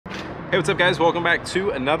Hey, what's up guys? Welcome back to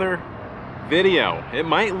another video. It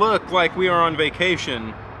might look like we are on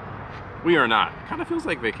vacation. We are not. It kind of feels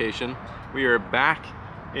like vacation. We are back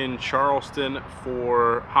in Charleston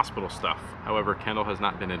for hospital stuff. However, Kendall has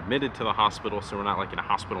not been admitted to the hospital, so we're not like in a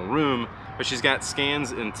hospital room, but she's got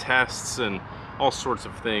scans and tests and all sorts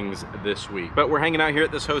of things this week. But we're hanging out here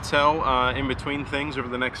at this hotel in between things over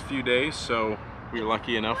the next few days, so we're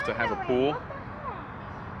lucky enough to have a pool.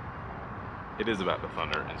 It is about to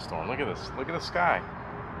thunder and storm. Look at this. Look at the sky.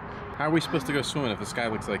 How are we supposed to go swimming if the sky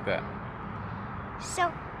looks like that?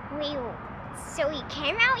 So we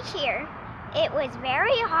came out here. It was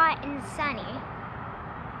very hot and sunny.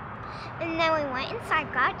 And then we went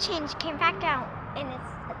inside, got changed, came back out, and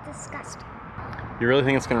it's disgusting. You really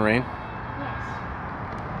think it's gonna rain? Yes.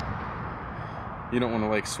 You don't want to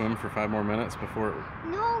like swim for 5 more minutes before it...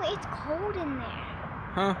 No, it's cold in there.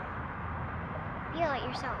 Huh? Feel it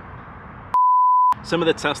yourself. Some of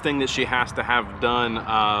the testing that she has to have done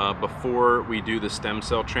before we do the stem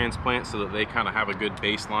cell transplant, so that they kind of have a good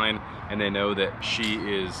baseline and they know that she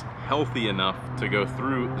is healthy enough to go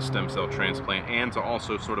through the stem cell transplant, and to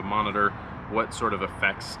also sort of monitor what sort of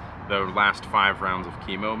effects the last 5 rounds of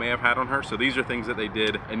chemo may have had on her. So these are things that they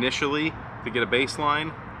did initially to get a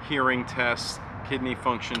baseline: hearing tests, kidney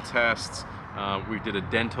function tests. We did a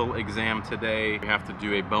dental exam today. We have to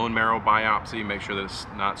do a bone marrow biopsy, make sure that it's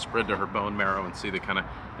not spread to her bone marrow, and see the kind of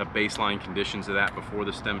the baseline conditions of that before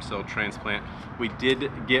the stem cell transplant. We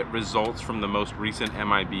did get results from the most recent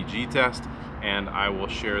MIBG test, and I will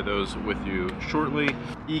share those with you shortly.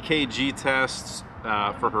 EKG tests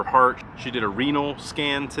for her heart. She did a renal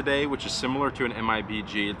scan today, which is similar to an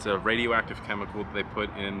MIBG. It's a radioactive chemical that they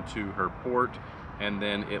put into her port, and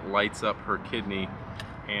then it lights up her kidney,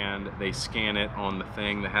 and they scan it on the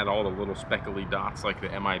thing that had all the little speckly dots like the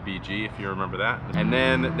MIBG, if you remember that. And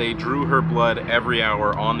then they drew her blood every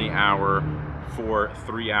hour on the hour for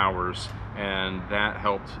 3 hours, and that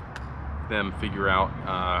helped them figure out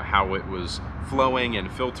how it was flowing and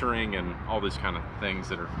filtering and all these kind of things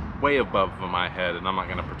that are way above my head, and I'm not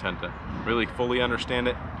gonna pretend to really fully understand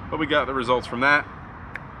it, but we got the results from that.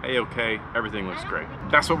 A-okay, everything looks great.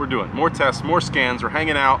 That's what we're doing. More tests, more scans, we're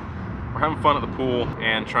hanging out. We're having fun at the pool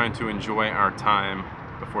and trying to enjoy our time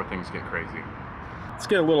before things get crazy. Let's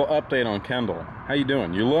get a little update on Kendall. How you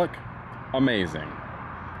doing? You look amazing.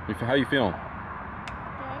 How you feeling?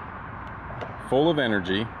 Good. Full of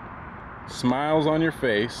energy, smiles on your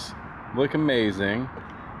face, look amazing.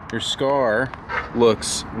 Your scar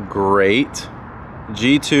looks great.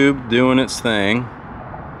 G-tube doing its thing,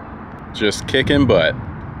 just kicking butt.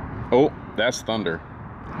 Oh, that's thunder.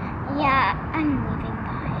 Yeah, I'm leaving.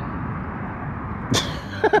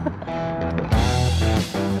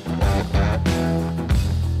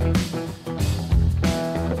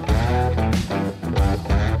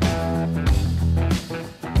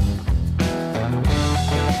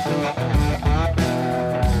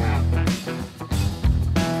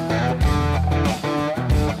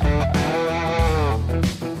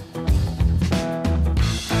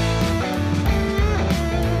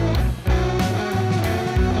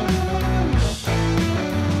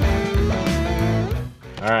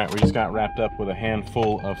 Alright, we just got wrapped up with a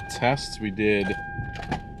handful of tests. We did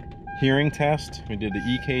hearing test, we did the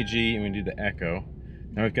EKG, and we did the echo.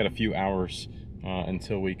 Now we've got a few hours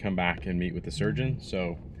until we come back and meet with the surgeon.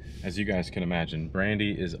 So as you guys can imagine,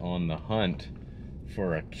 Brandy is on the hunt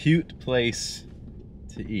for a cute place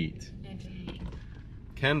to eat.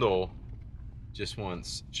 Kendall just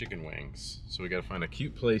wants chicken wings. So we gotta find a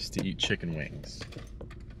cute place to eat chicken wings.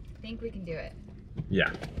 I think we can do it.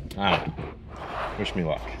 Yeah, I don't know. Wish me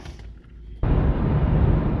luck.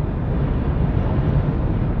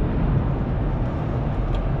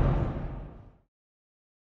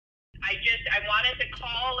 I wanted to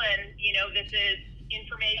call and, this is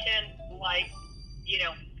information like,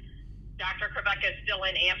 Dr. Krabeka is still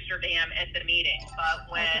in Amsterdam at the meeting,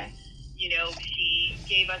 but when, she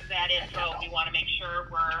gave us that info, we want to make sure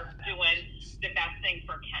we're doing the best thing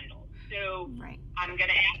for Kendall. So right. I'm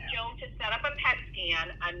going to ask Joan to set up a PET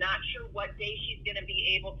scan. I'm not sure what day she's going to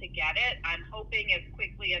be able to get it. I'm hoping as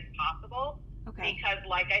quickly as possible. Okay. Because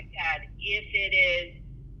like I said, if it is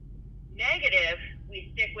negative,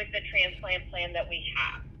 we stick with the transplant plan that we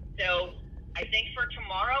have. So I think for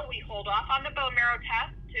tomorrow, we hold off on the bone marrow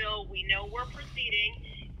test till we know we're proceeding.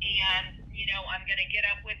 And, I'm going to get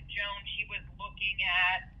up with Joan. She was looking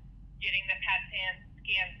at getting the PET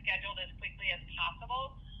scan scheduled as quickly as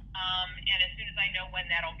possible. And as soon as I know when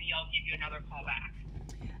that'll be, I'll give you another call back.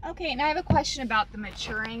 Okay, and I have a question about the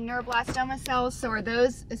maturing neuroblastoma cells. So are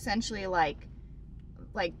those essentially like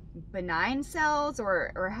benign cells,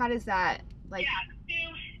 or how does that like? Yeah.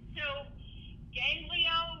 So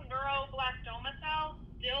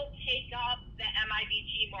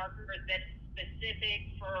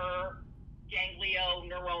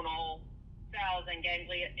neuronal cells and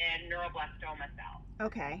neuroblastoma cells.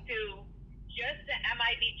 Okay. So just the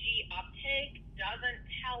MIBG uptake doesn't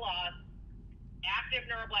tell us active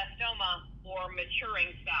neuroblastoma or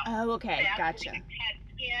maturing cells. Oh, okay, That's gotcha. where the PET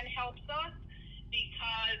scan helps us,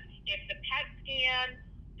 because if the PET scan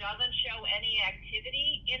doesn't show any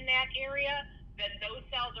activity in that area, then those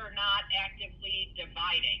cells are not actively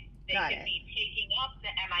dividing. They could be taking up the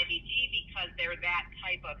MIBG because they're that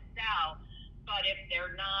type of cell, but if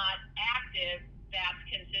they're not active, that's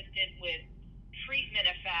consistent with treatment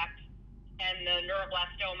effect, and the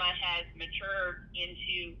neuroblastoma has matured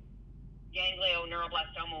into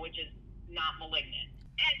ganglioneuroblastoma, which is not malignant.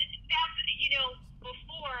 And that's,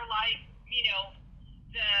 before,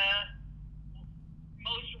 the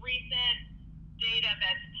most recent data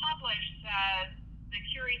that's published says the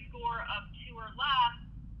Curie score of 2 or less,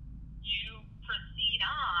 you proceed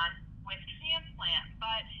on with transplant.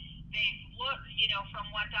 But they've looked, from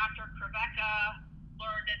what Dr. Krivecka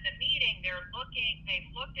learned at the meeting,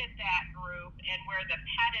 they've looked at that group, and where the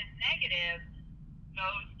PET is negative,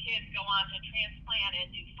 those kids go on to transplant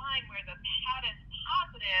and do fine. Where the PET is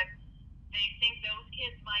positive, they think those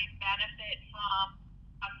kids might benefit from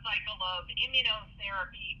a cycle of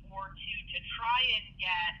immunotherapy or two to try and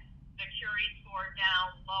get the Curie score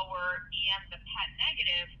down lower and the PET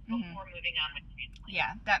negative before moving on with transplant.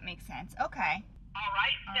 Yeah, that makes sense. Okay. All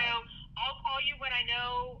right, I'll call you when I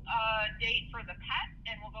know a date for the PET,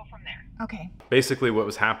 and we'll go from there. Okay. Basically what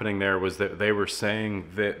was happening there was that they were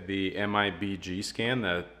saying that the MIBG scan,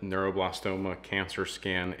 the neuroblastoma cancer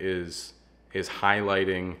scan, is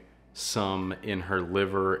highlighting some in her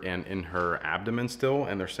liver and in her abdomen still,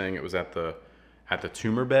 and they're saying it was at the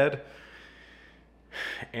tumor bed.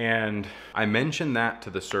 And I mentioned that to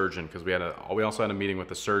the surgeon because we also had a meeting with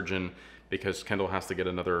the surgeon, because Kendall has to get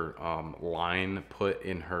another line put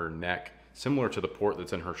in her neck, similar to the port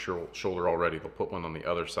that's in her shoulder already. They'll put one on the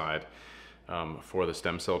other side for the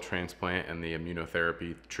stem cell transplant and the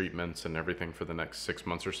immunotherapy treatments and everything for the next 6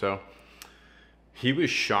 months or so. He was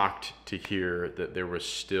shocked to hear that there was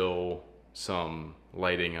still some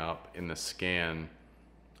lighting up in the scan,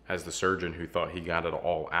 as the surgeon who thought he got it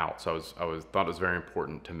all out. So I thought it was very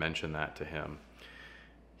important to mention that to him.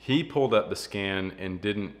 He pulled up the scan and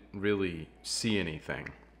didn't really see anything.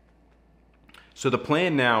 So the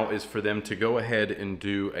plan now is for them to go ahead and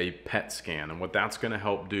do a PET scan. And what that's going to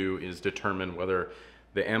help do is determine whether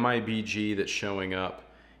the MIBG that's showing up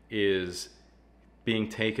is being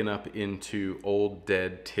taken up into old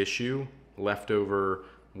dead tissue, leftover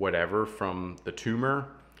whatever from the tumor,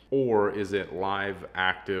 or is it live,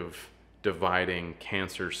 active, dividing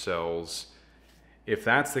cancer cells. If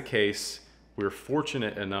that's the case, we're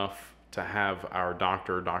fortunate enough to have our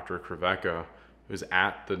doctor, Dr. Krivecka, who's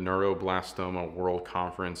at the Neuroblastoma World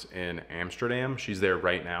Conference in Amsterdam. She's there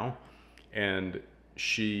right now, and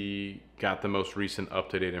she got the most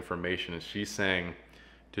up-to-date information, and she's saying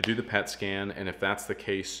to do the PET scan, and if that's the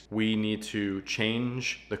case, we need to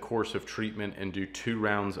change the course of treatment and do 2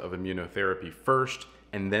 rounds of immunotherapy first,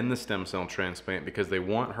 and then the stem cell transplant, because they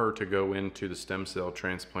want her to go into the stem cell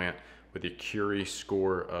transplant with a Curie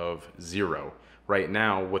score of 0. Right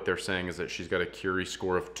now, what they're saying is that she's got a Curie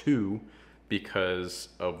score of 2 because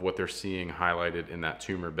of what they're seeing highlighted in that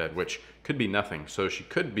tumor bed, which could be nothing. So she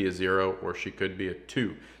could be a 0 or she could be a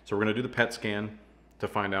 2. So we're gonna do the PET scan to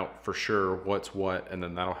find out for sure what's what, and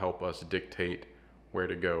then that'll help us dictate where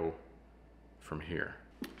to go from here.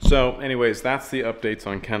 So anyways, that's the updates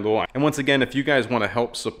on Kendall. And once again, if you guys want to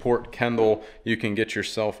help support Kendall, you can get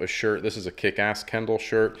yourself a shirt. This is a kick-ass Kendall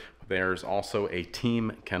shirt. There's also a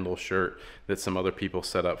Team Kendall shirt that some other people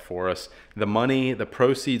set up for us. The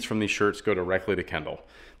proceeds from these shirts go directly to Kendall.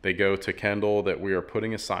 They go to Kendall that we are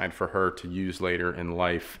putting aside for her to use later in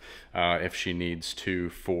life if she needs to,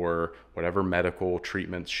 for whatever medical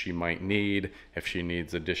treatments she might need, if she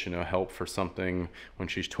needs additional help for something when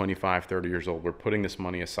she's 25, 30 years old. We're putting this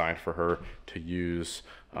money aside for her to use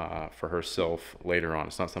for herself later on.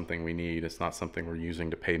 It's not something we need. It's not something we're using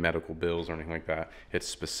to pay medical bills or anything like that. It's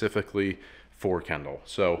specifically for Kendall.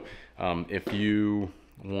 So if you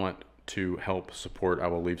want to help support, I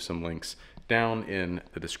will leave some links down in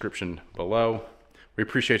the description below. We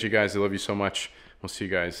appreciate you guys. I love you so much. We'll see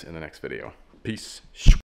you guys in the next video. Peace.